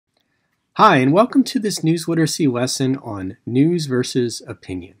Hi, and welcome to this news literacy lesson on news versus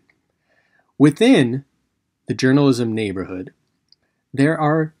opinion. Within the journalism neighborhood, there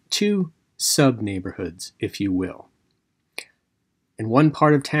are two sub-neighborhoods, if you will. In one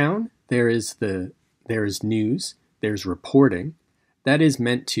part of town, there is news, there's reporting that is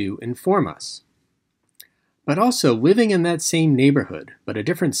meant to inform us. But also living in that same neighborhood, but a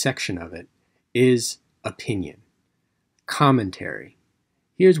different section of it, is opinion, commentary.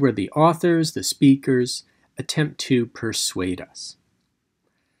 Here's where the authors, the speakers, attempt to persuade us.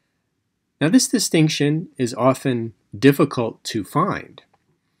 Now, this distinction is often difficult to find,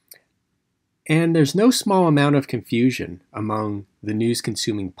 and there's no small amount of confusion among the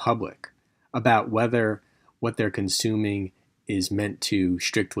news-consuming public about whether what they're consuming is meant to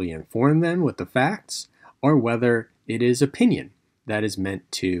strictly inform them with the facts, or whether it is opinion that is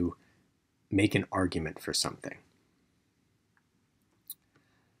meant to make an argument for something.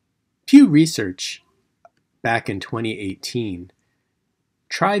 Pew Research, back in 2018,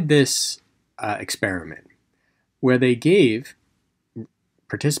 tried this experiment where they gave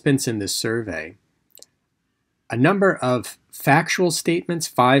participants in this survey a number of factual statements,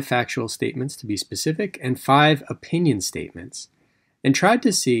 5 factual statements to be specific, and 5 opinion statements, and tried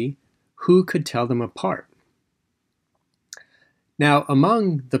to see who could tell them apart. Now,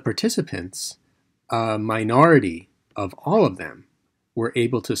 among the participants, a minority of all of them were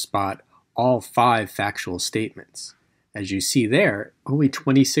able to spot all 5 factual statements. As you see there, only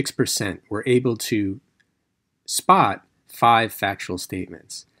 26% were able to spot 5 factual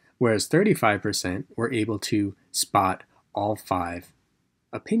statements, whereas 35% were able to spot all 5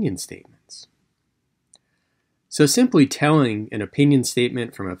 opinion statements. So simply telling an opinion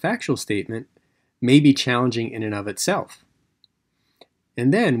statement from a factual statement may be challenging in and of itself.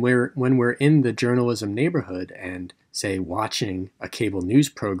 And then when we're in the journalism neighborhood and, say, watching a cable news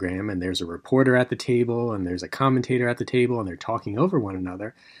program and there's a reporter at the table and there's a commentator at the table and they're talking over one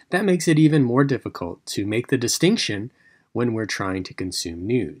another, that makes it even more difficult to make the distinction when we're trying to consume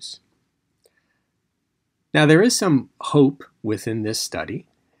news. Now, there is some hope within this study.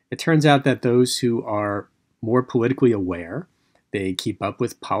 It turns out that those who are more politically aware, they keep up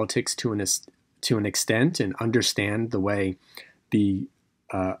with politics to an extent and understand the way the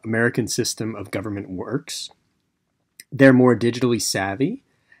American system of government works. They're more digitally savvy,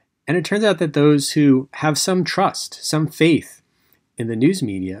 and it turns out that those who have some trust, some faith in the news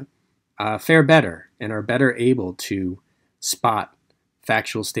media fare better and are better able to spot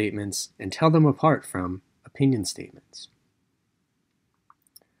factual statements and tell them apart from opinion statements.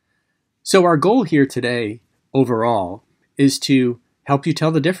 So our goal here today overall is to help you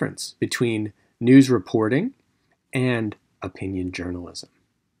tell the difference between news reporting and opinion journalism.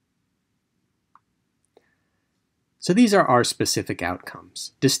 So these are our specific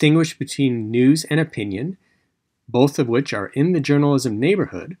outcomes. Distinguish between news and opinion, both of which are in the journalism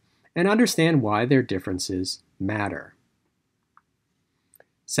neighborhood, and understand why their differences matter.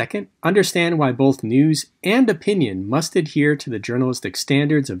 Second, understand why both news and opinion must adhere to the journalistic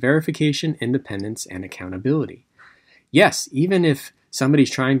standards of verification, independence, and accountability. Yes, even if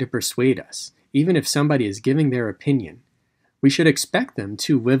somebody's trying to persuade us, even if somebody is giving their opinion, we should expect them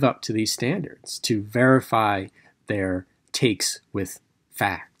to live up to these standards, to verify their takes with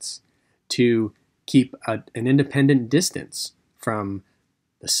facts, to keep an independent distance from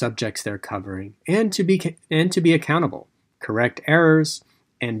the subjects they're covering, and to be accountable, correct errors,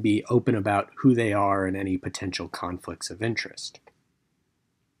 and be open about who they are and any potential conflicts of interest.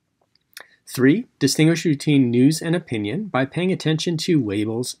 3, distinguish between news and opinion by paying attention to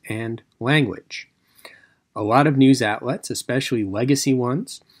labels and language. A lot of news outlets, especially legacy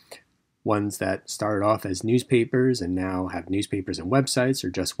ones that started off as newspapers and now have newspapers and websites or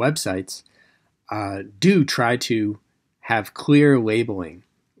just websites, do try to have clear labeling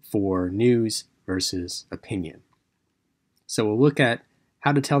for news versus opinion. So we'll look at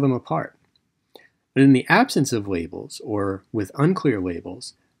how to tell them apart. But in the absence of labels or with unclear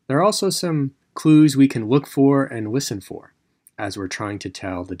labels, there are also some clues we can look for and listen for as we're trying to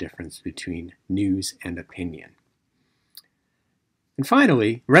tell the difference between news and opinion. And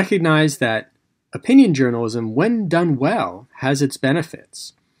finally, recognize that opinion journalism, when done well, has its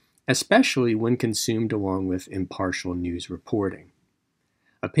benefits, especially when consumed along with impartial news reporting.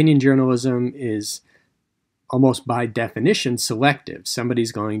 Opinion journalism is almost by definition selective.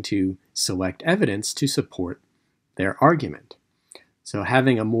 Somebody's going to select evidence to support their argument. So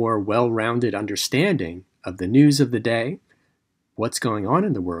having a more well-rounded understanding of the news of the day, what's going on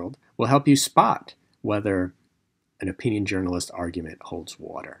in the world, will help you spot whether an opinion journalist argument holds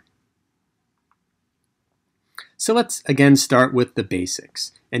water. So let's again start with the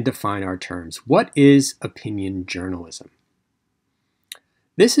basics and define our terms. What is opinion journalism?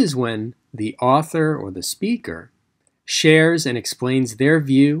 This is when the author or the speaker shares and explains their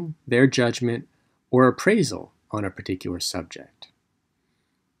view, their judgment, or appraisal on a particular subject.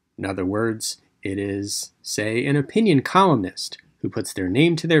 In other words, it is, say, an opinion columnist who puts their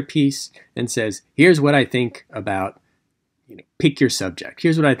name to their piece and says, here's what I think about, pick your subject.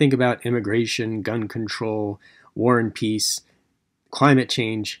 Here's what I think about immigration, gun control, war and peace, climate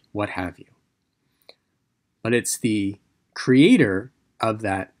change, what have you. But it's the creator of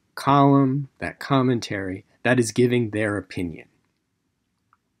that column, that commentary, that is giving their opinion.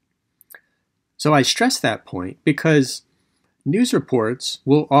 So I stress that point because news reports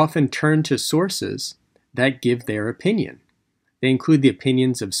will often turn to sources that give their opinion. They include the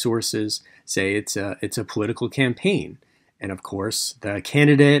opinions of sources, say it's a political campaign. And of course, the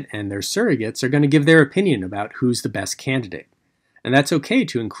candidate and their surrogates are going to give their opinion about who's the best candidate. And that's okay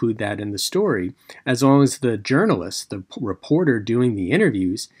to include that in the story, as long as the journalist, the reporter doing the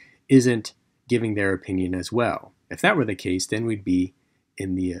interviews, isn't giving their opinion as well. If that were the case, then we'd be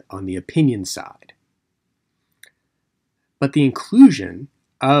on the opinion side. But the inclusion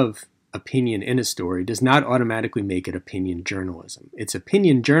of opinion in a story does not automatically make it opinion journalism. It's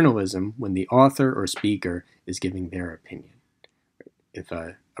opinion journalism when the author or speaker is giving their opinion. If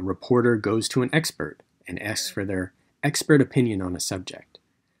a reporter goes to an expert and asks for their expert opinion on a subject,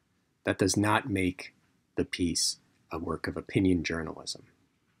 that does not make the piece a work of opinion journalism.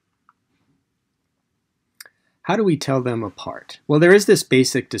 How do we tell them apart? Well, there is this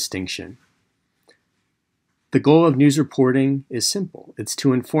basic distinction. The goal of news reporting is simple. It's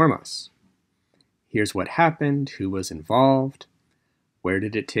to inform us. Here's what happened, who was involved, where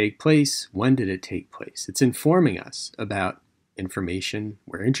did it take place, when did it take place. It's informing us about information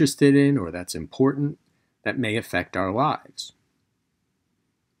we're interested in or that's important, that may affect our lives.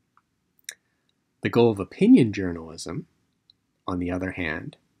 The goal of opinion journalism, on the other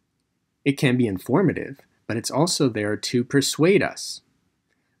hand, it can be informative, but it's also there to persuade us.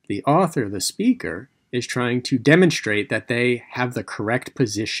 The author, the speaker, is trying to demonstrate that they have the correct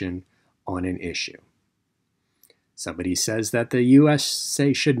position on an issue. Somebody says that the U.S.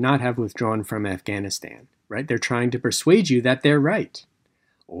 should not have withdrawn from Afghanistan, right? They're trying to persuade you that they're right.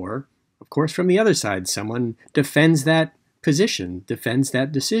 Or, of course, from the other side, someone defends that position, defends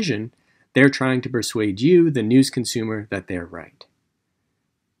that decision. They're trying to persuade you, the news consumer, that they're right.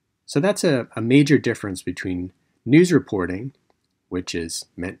 So that's a major difference between news reporting, which is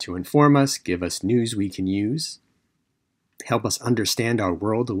meant to inform us, give us news we can use, help us understand our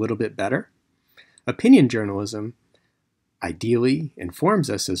world a little bit better. Opinion journalism ideally informs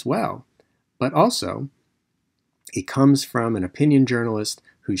us as well, but also it comes from an opinion journalist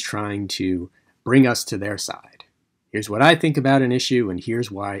who's trying to bring us to their side. Here's what I think about an issue, and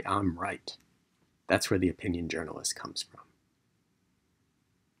here's why I'm right. That's where the opinion journalist comes from.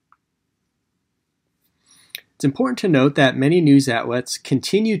 It's important to note that many news outlets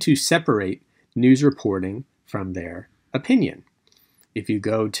continue to separate news reporting from their opinion. If you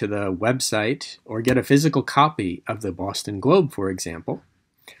go to the website or get a physical copy of the Boston Globe, for example,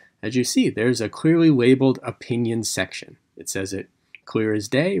 as you see, there's a clearly labeled opinion section. It says it clear as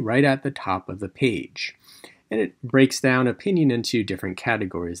day right at the top of the page. And it breaks down opinion into different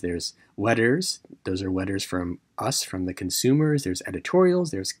categories. There's letters. Those are letters from us, from the consumers. There's editorials.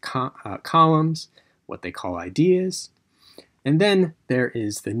 There's columns, what they call ideas. And then there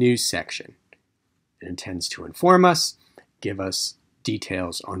is the news section. It intends to inform us, give us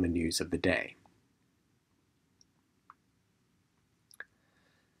details on the news of the day.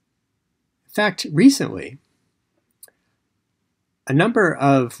 In fact, recently, a number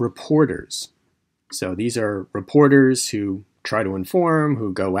of reporters, so these are reporters who try to inform,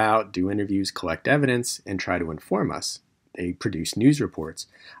 who go out, do interviews, collect evidence, and try to inform us. They produce news reports.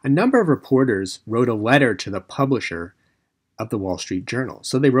 A number of reporters wrote a letter to the publisher of the Wall Street Journal.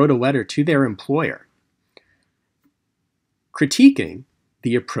 So they wrote a letter to their employer critiquing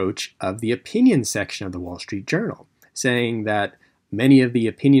the approach of the opinion section of the Wall Street Journal, saying that many of the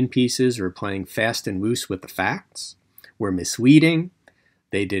opinion pieces were playing fast and loose with the facts, were misleading,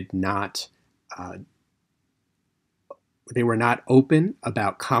 they were not open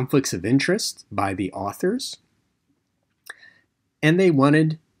about conflicts of interest by the authors, and they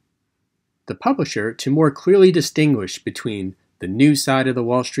wanted the publisher to more clearly distinguish between the news side of the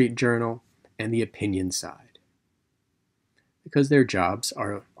Wall Street Journal and the opinion side, because their jobs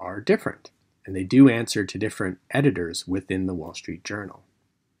are different, and they do answer to different editors within the Wall Street Journal.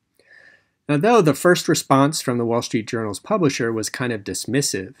 Now, though the first response from the Wall Street Journal's publisher was kind of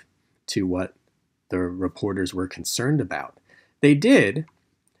dismissive to what the reporters were concerned about. They did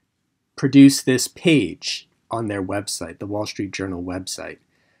produce this page on their website, the Wall Street Journal website,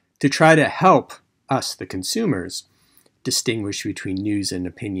 to try to help us, the consumers, distinguish between news and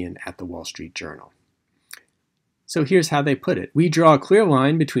opinion at the Wall Street Journal. So here's how they put it. We draw a clear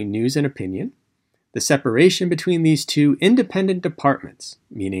line between news and opinion. The separation between these two independent departments,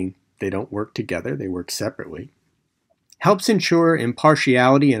 meaning they don't work together, they work separately, helps ensure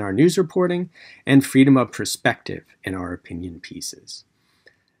impartiality in our news reporting and freedom of perspective in our opinion pieces.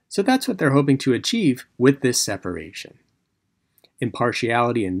 So that's what they're hoping to achieve with this separation.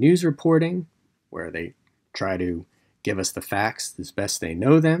 Impartiality in news reporting, where they try to give us the facts as best they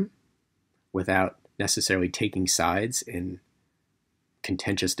know them without necessarily taking sides in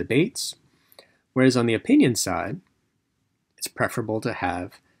contentious debates. Whereas on the opinion side, it's preferable to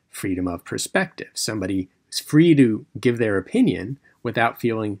have freedom of perspective. Somebody is free to give their opinion without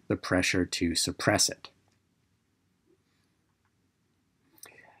feeling the pressure to suppress it.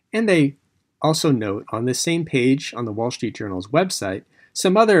 And they also note on the same page on the Wall Street Journal's website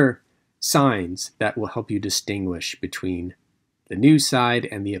some other signs that will help you distinguish between the news side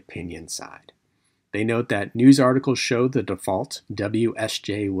and the opinion side. They note that news articles show the default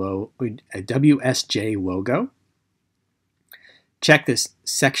WSJ logo. Check this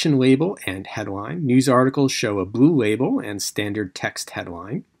section label and headline. News articles show a blue label and standard text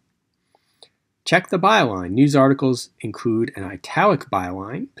headline. Check the byline. News articles include an italic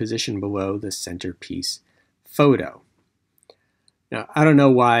byline positioned below the centerpiece photo. Now, I don't know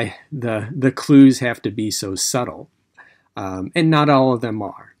why the clues have to be so subtle, and not all of them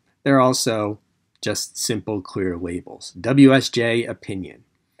are. They're also just simple, clear labels. WSJ opinion.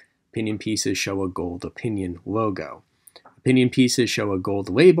 Opinion pieces show a gold opinion logo. Opinion pieces show a gold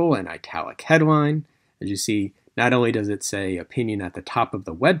label and italic headline. As you see, not only does it say opinion at the top of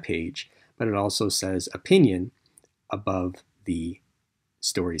the web page, but it also says opinion above the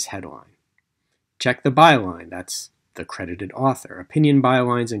story's headline. Check the byline. That's the credited author. Opinion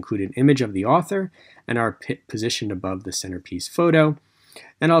bylines include an image of the author and are positioned above the centerpiece photo.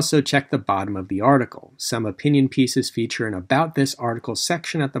 And also check the bottom of the article. Some opinion pieces feature an About This Article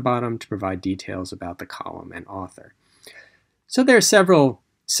section at the bottom to provide details about the column and author. So there are several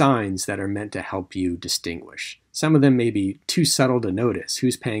signs that are meant to help you distinguish. Some of them may be too subtle to notice.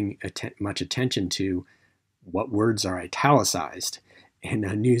 Who's paying much attention to what words are italicized in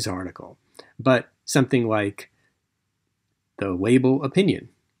a news article? But something like the label opinion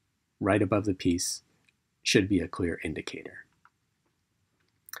right above the piece should be a clear indicator.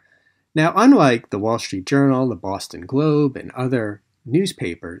 Now, unlike the Wall Street Journal, the Boston Globe, and other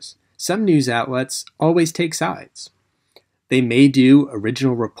newspapers, some news outlets always take sides. They may do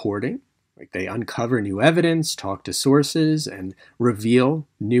original reporting, like they uncover new evidence, talk to sources, and reveal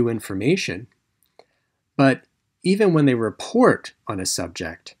new information. But even when they report on a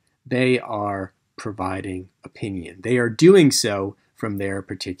subject, they are providing opinion. They are doing so from their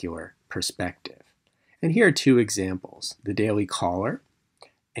particular perspective. And here are two examples, the Daily Caller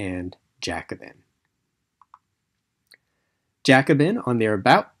and Jacobin. Jacobin, on their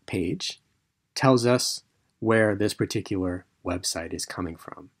About page, tells us where this particular website is coming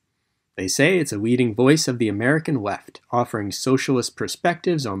from. They say it's a leading voice of the American left, offering socialist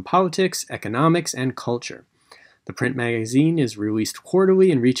perspectives on politics, economics, and culture. The print magazine is released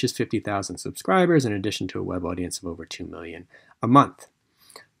quarterly and reaches 50,000 subscribers, in addition to a web audience of over 2 million a month.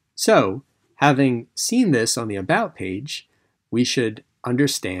 So, having seen this on the About page, we should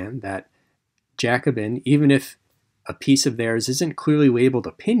understand that Jacobin, even if a piece of theirs isn't clearly labeled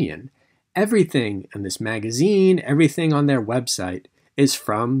opinion, everything in this magazine, everything on their website is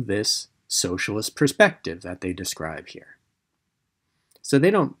from this socialist perspective that they describe here. So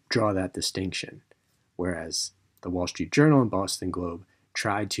they don't draw that distinction, whereas the Wall Street Journal and Boston Globe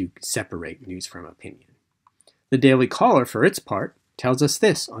try to separate news from opinion. The Daily Caller, for its part, tells us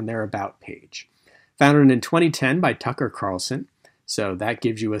this on their About page. Founded in 2010 by Tucker Carlson, so that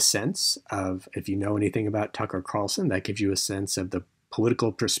gives you a sense of, if you know anything about Tucker Carlson, that gives you a sense of the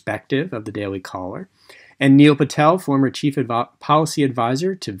political perspective of the Daily Caller. And Neil Patel, former chief policy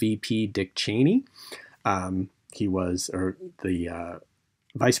advisor to VP Dick Cheney. He was the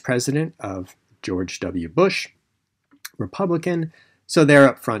vice president of George W. Bush, Republican. So they're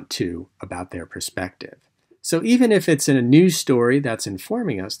upfront too about their perspective. So even if it's in a news story that's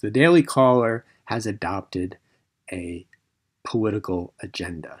informing us, the Daily Caller has adopted a political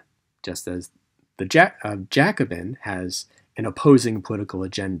agenda, just as the Jacobin has an opposing political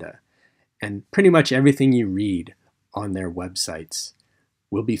agenda. And pretty much everything you read on their websites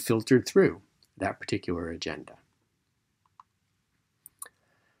will be filtered through that particular agenda.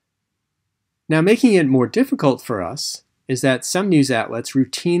 Now, making it more difficult for us is that some news outlets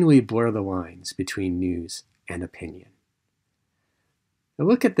routinely blur the lines between news and opinion. Now,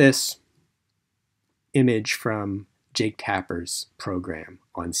 look at this image from Jake Tapper's program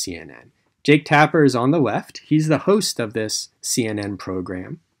on CNN. Jake Tapper is on the left. He's the host of this CNN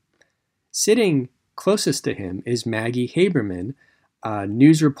program. Sitting closest to him is Maggie Haberman, a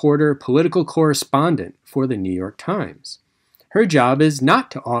news reporter, political correspondent for the New York Times. Her job is not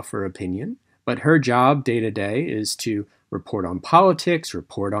to offer opinion, but her job day to day is to report on politics,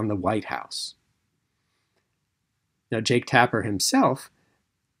 report on the White House. Now, Jake Tapper himself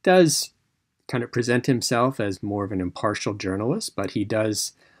does kind of present himself as more of an impartial journalist, but he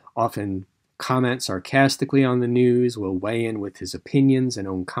does often comment sarcastically on the news, will weigh in with his opinions and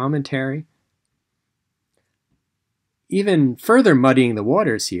own commentary. Even further muddying the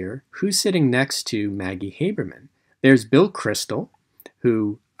waters here, who's sitting next to Maggie Haberman? There's Bill Kristol,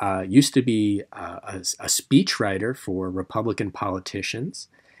 who used to be a speechwriter for Republican politicians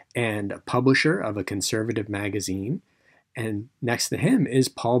and a publisher of a conservative magazine. And next to him is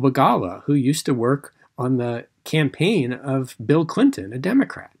Paul Begala, who used to work on the campaign of Bill Clinton, a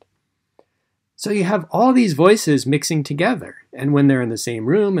Democrat. So you have all these voices mixing together. And when they're in the same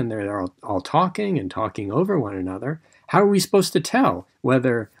room and they're all talking and talking over one another, how are we supposed to tell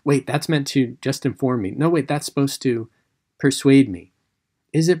whether, wait, that's meant to just inform me? No, wait, that's supposed to persuade me.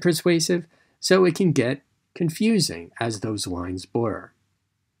 Is it persuasive? So it can get confusing as those lines blur.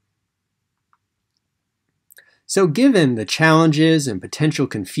 So given the challenges and potential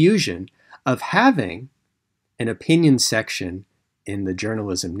confusion of having an opinion section in the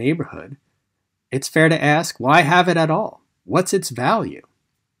journalism neighborhood, it's fair to ask, why have it at all? What's its value?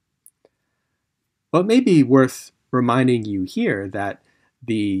 Well, it may be worth reminding you here that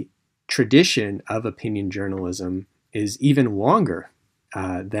the tradition of opinion journalism is even longer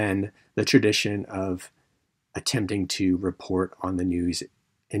than the tradition of attempting to report on the news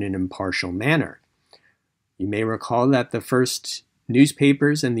in an impartial manner. You may recall that the first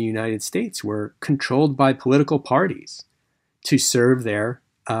newspapers in the United States were controlled by political parties to serve their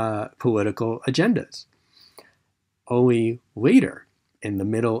political agendas. Only later, in the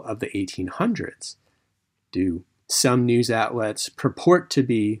middle of the 1800s, do some news outlets purport to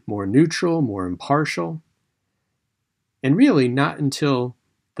be more neutral, more impartial, and really not until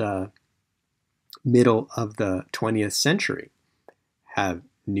the middle of the 20th century have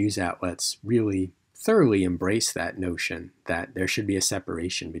news outlets really thoroughly embraced that notion that there should be a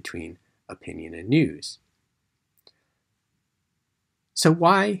separation between opinion and news. So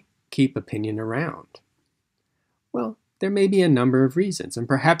why keep opinion around? Well, there may be a number of reasons, and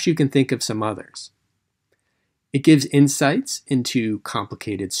perhaps you can think of some others. It gives insights into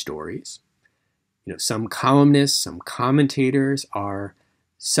complicated stories. Some columnists, some commentators are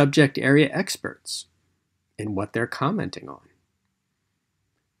subject area experts in what they're commenting on.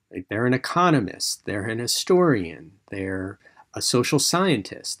 Like they're an economist, they're an historian, they're a social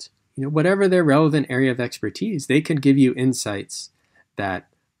scientist. Whatever their relevant area of expertise, they can give you insights that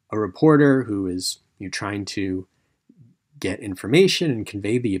a reporter who is trying to get information and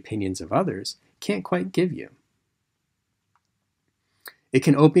convey the opinions of others can't quite give you. It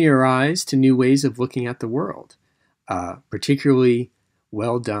can open your eyes to new ways of looking at the world. Particularly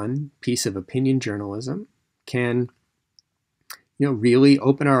well done piece of opinion journalism can really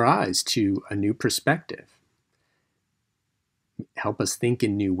open our eyes to a new perspective, help us think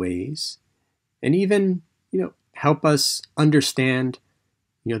in new ways, and even help us understand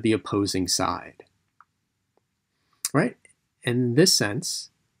the opposing side. Right? In this sense,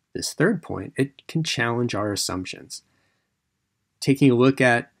 this third point, it can challenge our assumptions. Taking a look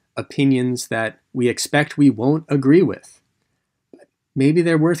at opinions that we expect we won't agree with. But maybe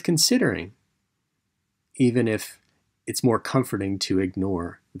they're worth considering, even if it's more comforting to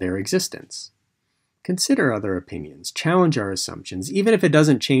ignore their existence. Consider other opinions, challenge our assumptions. Even if it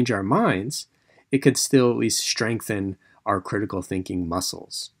doesn't change our minds, it could still at least strengthen our critical thinking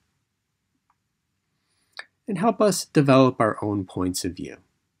muscles and help us develop our own points of view,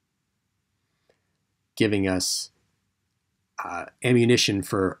 giving us ammunition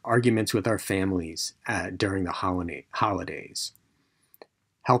for arguments with our families during the holidays.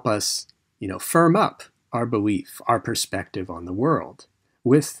 Help us, firm up our belief, our perspective on the world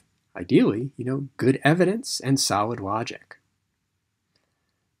with, ideally, good evidence and solid logic.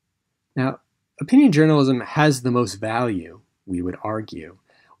 Now, opinion journalism has the most value, we would argue,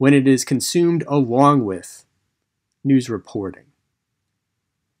 when it is consumed along with news reporting.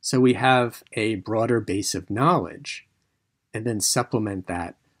 So we have a broader base of knowledge and then supplement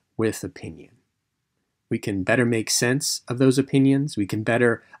that with opinion. We can better make sense of those opinions. We can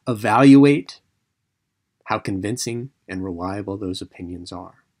better evaluate how convincing and reliable those opinions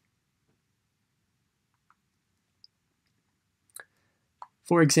are.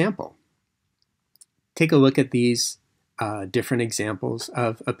 For example, take a look at these different examples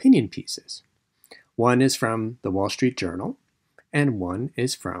of opinion pieces. One is from the Wall Street Journal, and one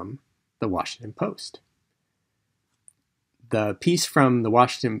is from the Washington Post. The piece from the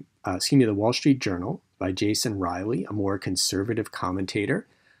Wall Street Journal by Jason Riley, a more conservative commentator.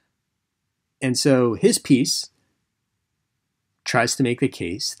 And so his piece tries to make the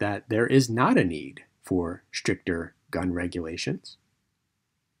case that there is not a need for stricter gun regulations.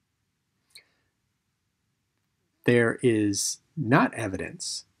 There is not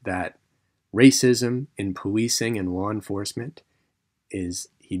evidence that racism in policing and law enforcement is,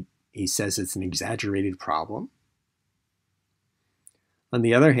 he says it's an exaggerated problem. On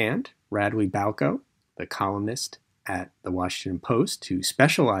the other hand, Radley Balko, the columnist at the Washington Post who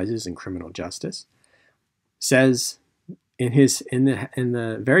specializes in criminal justice, says in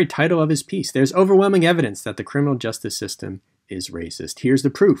the very title of his piece, there's overwhelming evidence that the criminal justice system is racist. Here's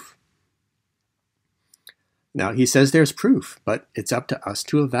the proof. Now, he says there's proof, but it's up to us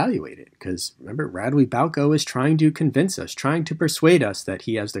to evaluate it, because remember, Radley Balko is trying to convince us, trying to persuade us that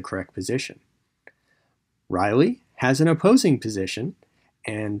he has the correct position. Riley has an opposing position,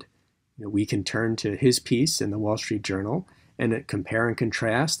 and we can turn to his piece in the Wall Street Journal and compare and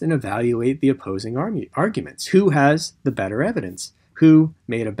contrast and evaluate the opposing arguments. Who has the better evidence? Who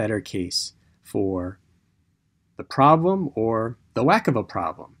made a better case for the problem or the lack of a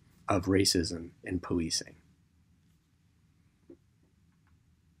problem of racism in policing?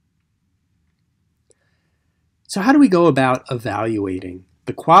 So how do we go about evaluating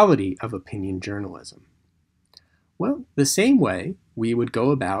the quality of opinion journalism? Well, the same way we would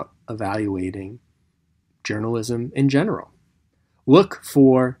go about evaluating journalism in general. Look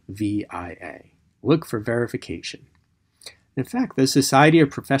for VIA. Look for verification. In fact, the Society of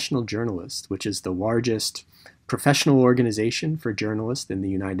Professional Journalists, which is the largest professional organization for journalists in the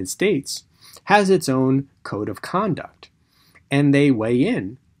United States, has its own code of conduct, and they weigh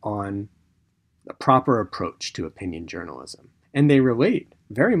in on the proper approach to opinion journalism. And they relate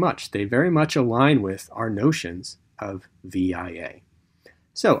very much, they very much align with our notions of VIA.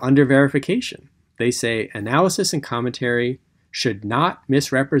 So under verification, they say analysis and commentary should not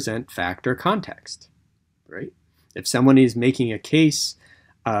misrepresent fact or context, right? If someone is making a case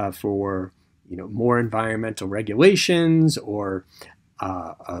for more environmental regulations or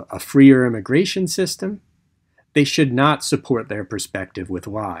a freer immigration system, they should not support their perspective with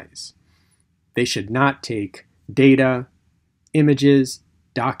lies. They should not take data, images,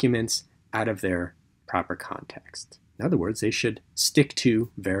 documents out of their proper context. In other words, they should stick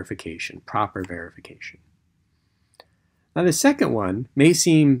to verification, proper verification. Now, the second one may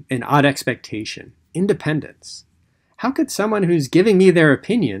seem an odd expectation, independence. How could someone who's giving me their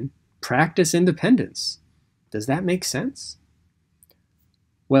opinion practice independence? Does that make sense?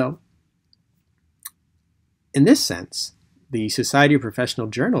 Well, in this sense, the Society of Professional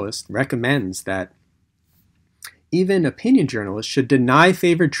Journalists recommends that even opinion journalists should deny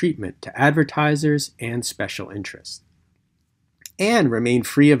favored treatment to advertisers and special interests, and remain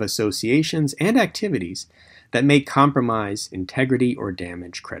free of associations and activities that may compromise integrity or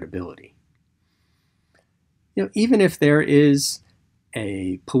damage credibility. Even if there is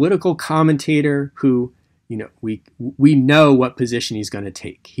a political commentator who, we know what position he's going to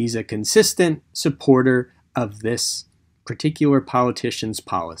take. He's a consistent supporter of this particular politician's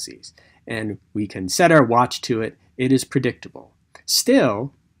policies, and we can set our watch to it. It is predictable.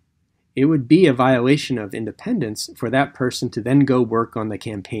 Still, it would be a violation of independence for that person to then go work on the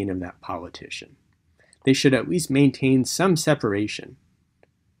campaign of that politician. They should at least maintain some separation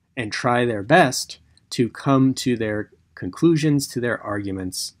and try their best to come to their conclusions, to their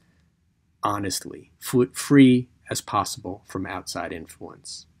arguments honestly, free as possible from outside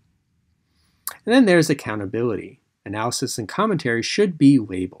influence. And then there's accountability. Analysis and commentary should be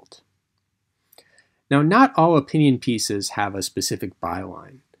labeled. Now, not all opinion pieces have a specific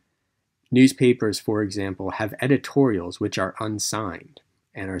byline. Newspapers, for example, have editorials which are unsigned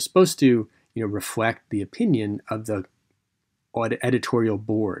and are supposed to reflect the opinion of the editorial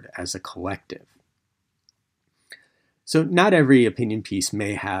board as a collective. So not every opinion piece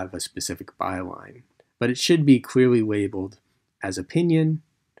may have a specific byline, but it should be clearly labeled as opinion,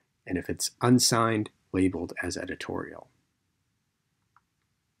 and if it's unsigned, labeled as editorial.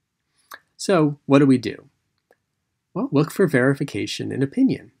 So what do we do? Well, look for verification in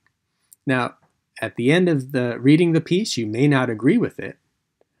opinion. Now, at the end of reading the piece, you may not agree with it,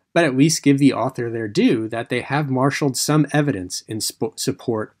 but at least give the author their due that they have marshaled some evidence in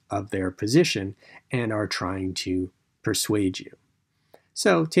support of their position and are trying to persuade you.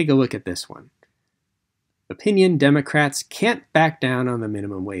 So take a look at this one. Opinion: Democrats can't back down on the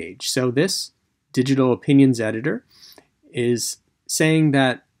minimum wage. So this digital opinions editor is saying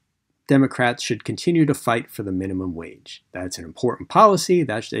that Democrats should continue to fight for the minimum wage. That's an important policy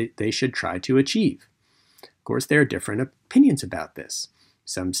that they should try to achieve. Of course, there are different opinions about this.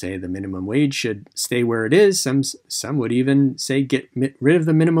 Some say the minimum wage should stay where it is. Some would even say get rid of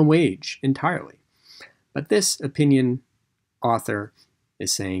the minimum wage entirely. But this opinion author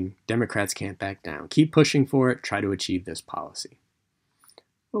is saying Democrats can't back down. Keep pushing for it. Try to achieve this policy.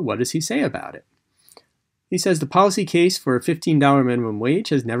 Well, what does he say about it? He says the policy case for a $15 minimum wage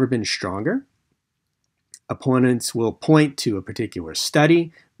has never been stronger. Opponents will point to a particular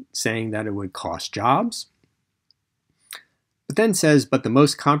study saying that it would cost jobs, but then says, but the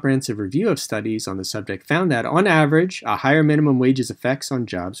most comprehensive review of studies on the subject found that, on average, a higher minimum wage's effects on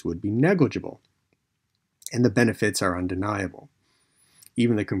jobs would be negligible, and the benefits are undeniable.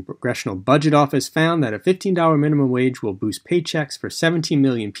 Even the Congressional Budget Office found that a $15 minimum wage will boost paychecks for 17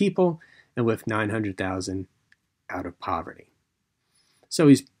 million people and lift 900,000 out of poverty. So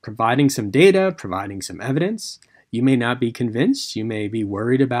he's providing some data, providing some evidence. You may not be convinced, you may be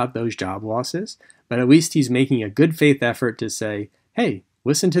worried about those job losses, but at least he's making a good faith effort to say, hey,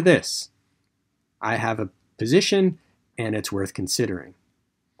 listen to this. I have a position and it's worth considering.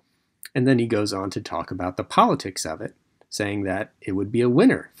 And then he goes on to talk about the politics of it, saying that it would be a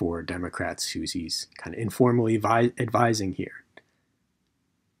winner for Democrats who he's kind of informally advising here.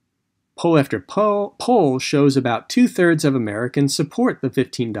 Poll after poll shows about 2/3 of Americans support the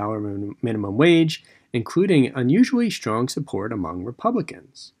 $15 minimum wage, including unusually strong support among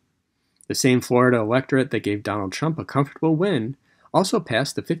Republicans. The same Florida electorate that gave Donald Trump a comfortable win also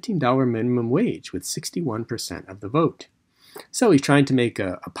passed the $15 minimum wage with 61% of the vote. So he's trying to make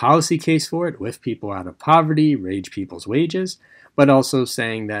a policy case for it, lift people out of poverty, raise people's wages, but also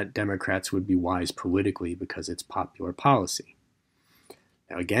saying that Democrats would be wise politically because it's popular policy.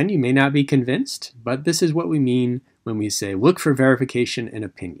 Now again, you may not be convinced, but this is what we mean when we say look for verification in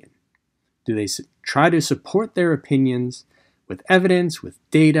opinion. Do they try to support their opinions with evidence, with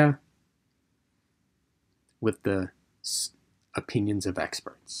data, with the opinions of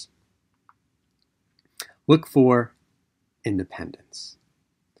experts? Look for independence.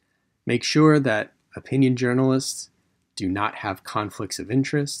 Make sure that opinion journalists do not have conflicts of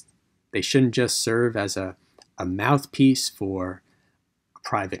interest. They shouldn't just serve as a mouthpiece for a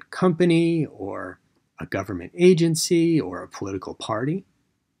private company or a government agency or a political party.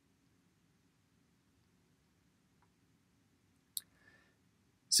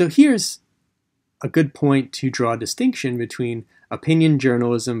 So here's a good point to draw a distinction between opinion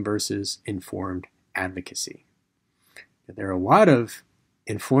journalism versus informed advocacy. There are a lot of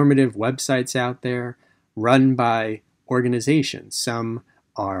informative websites out there run by organizations. Some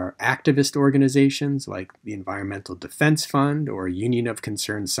are activist organizations like the Environmental Defense Fund or Union of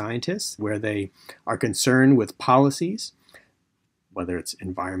Concerned Scientists, where they are concerned with policies, whether it's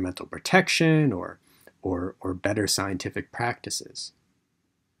environmental protection or better scientific practices.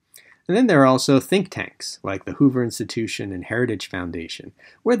 And then there are also think tanks like the Hoover Institution and Heritage Foundation,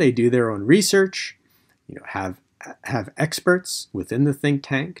 where they do their own research, have experts within the think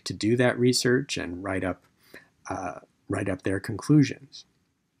tank to do that research and write up their conclusions.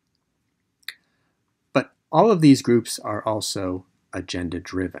 But all of these groups are also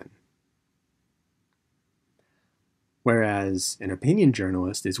agenda-driven. Whereas an opinion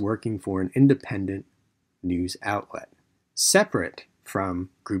journalist is working for an independent news outlet, separate from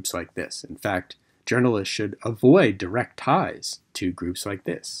groups like this. In fact, journalists should avoid direct ties to groups like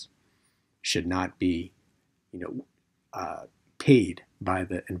this. Should not be, paid by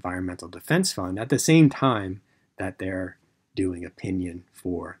the Environmental Defense Fund at the same time that they're doing opinion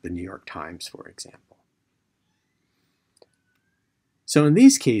for the New York Times, for example. So in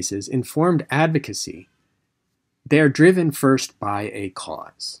these cases, informed advocacy, they're driven first by a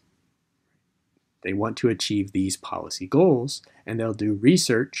cause. They want to achieve these policy goals, and they'll do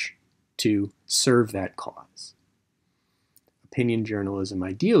research to serve that cause. Opinion journalism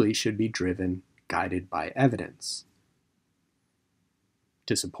ideally should be driven, guided by evidence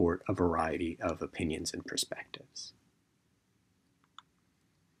to support a variety of opinions and perspectives.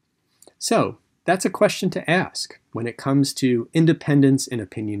 So that's a question to ask when it comes to independence in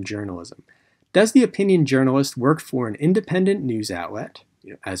opinion journalism. Does the opinion journalist work for an independent news outlet,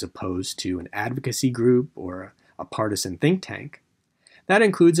 as opposed to an advocacy group or a partisan think tank? That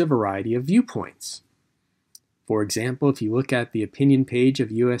includes a variety of viewpoints. For example, if you look at the opinion page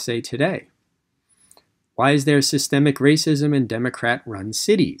of USA Today, why is there systemic racism in Democrat-run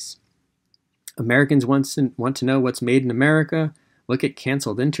cities? Americans want to know what's made in America. Look at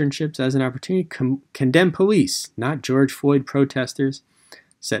canceled internships as an opportunity. Condemn police, not George Floyd protesters.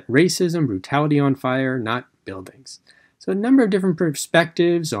 Set racism, brutality on fire, not buildings. So a number of different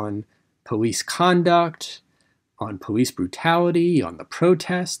perspectives on police conduct, on police brutality, on the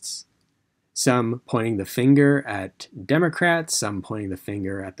protests. Some pointing the finger at Democrats, some pointing the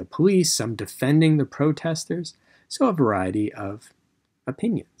finger at the police, some defending the protesters. So a variety of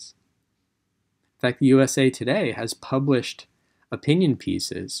opinions. In fact, the USA Today has published opinion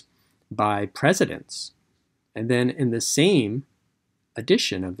pieces by presidents, and then in the same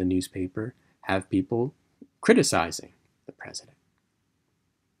edition of the newspaper have people criticizing the president.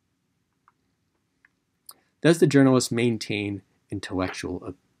 Does the journalist maintain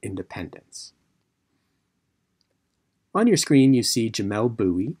intellectual independence? On your screen you see Jamel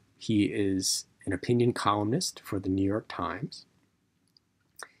Bouie. He is an opinion columnist for the New York Times.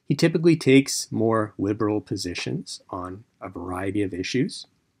 He typically takes more liberal positions on a variety of issues,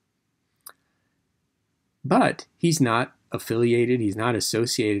 but he's not affiliated, he's not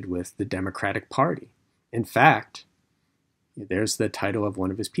associated with the Democratic Party. In fact, there's the title of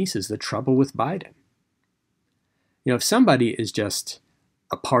one of his pieces, The Trouble with Biden. If somebody is just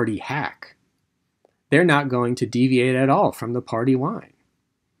a party hack, they're not going to deviate at all from the party line.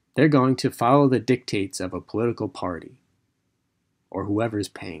 They're going to follow the dictates of a political party or whoever's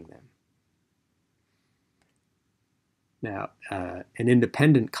paying them. Now, an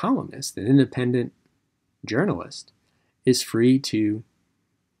independent columnist, an independent journalist, is free to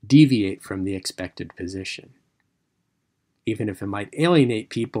deviate from the expected position, even if it might alienate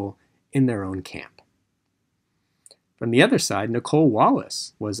people in their own camp. From the other side, Nicole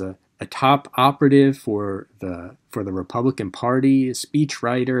Wallace was a top operative for the Republican Party, a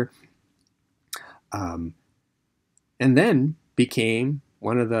speechwriter, and then became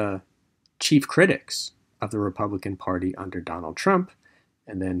one of the chief critics of the Republican Party under Donald Trump,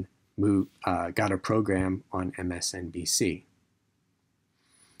 and then got a program on MSNBC.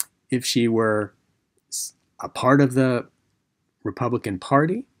 If she were a part of the Republican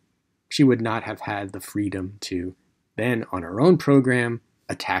Party, she would not have had the freedom to then, on her own program,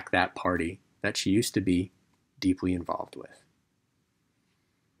 attack that party that she used to be deeply involved with.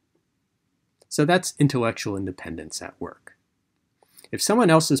 So that's intellectual independence at work. If someone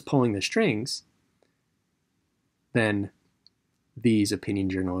else is pulling the strings, then these opinion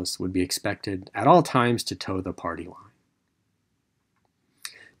journalists would be expected at all times to toe the party line.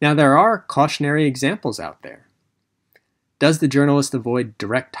 Now, there are cautionary examples out there. Does the journalist avoid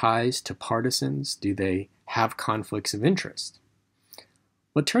direct ties to partisans? Do they have conflicts of interest?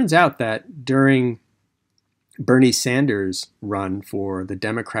 Well, it turns out that during Bernie Sanders' run for the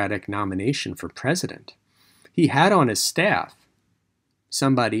Democratic nomination for president, he had on his staff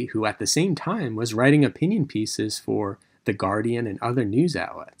somebody who at the same time was writing opinion pieces for The Guardian and other news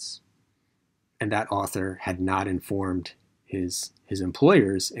outlets. And that author had not informed his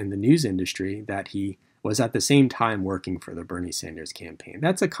employers in the news industry that he was at the same time working for the Bernie Sanders campaign.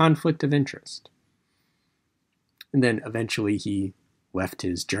 That's a conflict of interest. And then eventually he left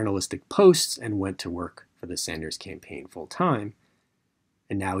his journalistic posts and went to work for the Sanders campaign full time.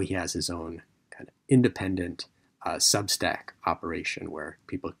 And now he has his own kind of independent Substack operation where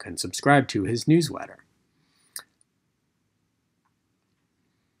people can subscribe to his newsletter.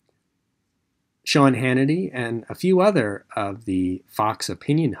 Sean Hannity and a few other of the Fox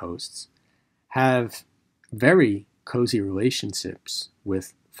opinion hosts have very cozy relationships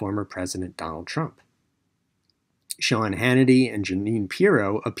with former President Donald Trump. Sean Hannity and Jeanine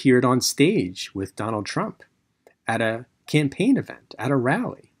Pirro appeared on stage with Donald Trump at a campaign event, at a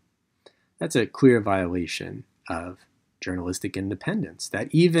rally. That's a clear violation of journalistic independence that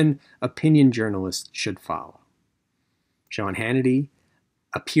even opinion journalists should follow. Sean Hannity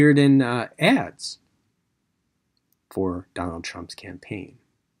appeared in ads for Donald Trump's campaign.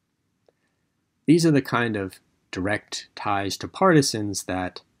 These are the kind of direct ties to partisans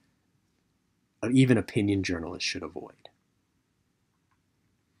that even opinion journalists should avoid.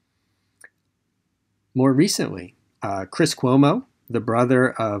 More recently, Chris Cuomo, the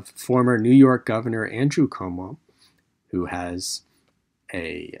brother of former New York Governor Andrew Cuomo, who has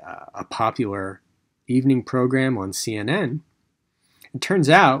a popular evening program on CNN, it turns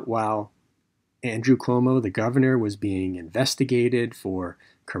out while Andrew Cuomo, the governor, was being investigated for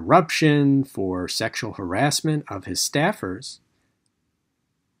corruption, for sexual harassment of his staffers,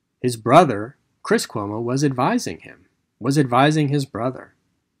 his brother, Chris Cuomo, was advising his brother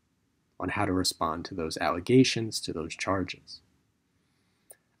on how to respond to those allegations, to those charges.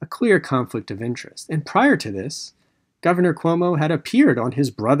 A clear conflict of interest. And prior to this, Governor Cuomo had appeared on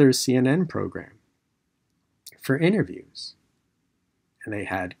his brother's CNN program for interviews. And they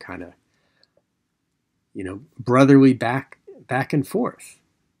had kind of, brotherly back and forth.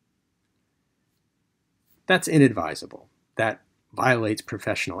 That's inadvisable. That violates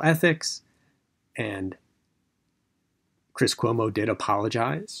professional ethics, and Chris Cuomo did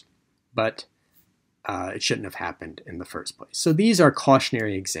apologize, but it shouldn't have happened in the first place. So these are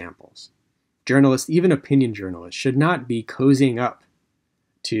cautionary examples. Journalists, even opinion journalists, should not be cozying up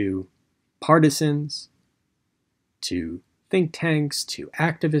to partisans, to think tanks, to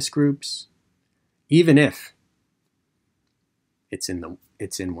activist groups, even if it's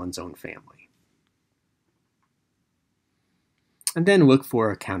in one's own family. And then look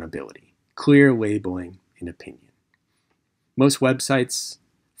for accountability, clear labeling and opinion. Most websites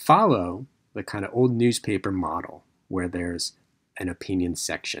follow the kind of old newspaper model where there's an opinion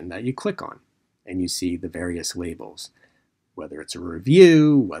section that you click on and you see the various labels, whether it's a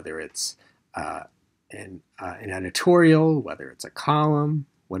review, whether it's an editorial, whether it's a column,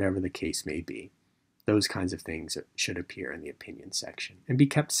 whatever the case may be. Those kinds of things should appear in the opinion section and be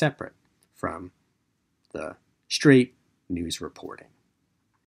kept separate from the straight news reporting.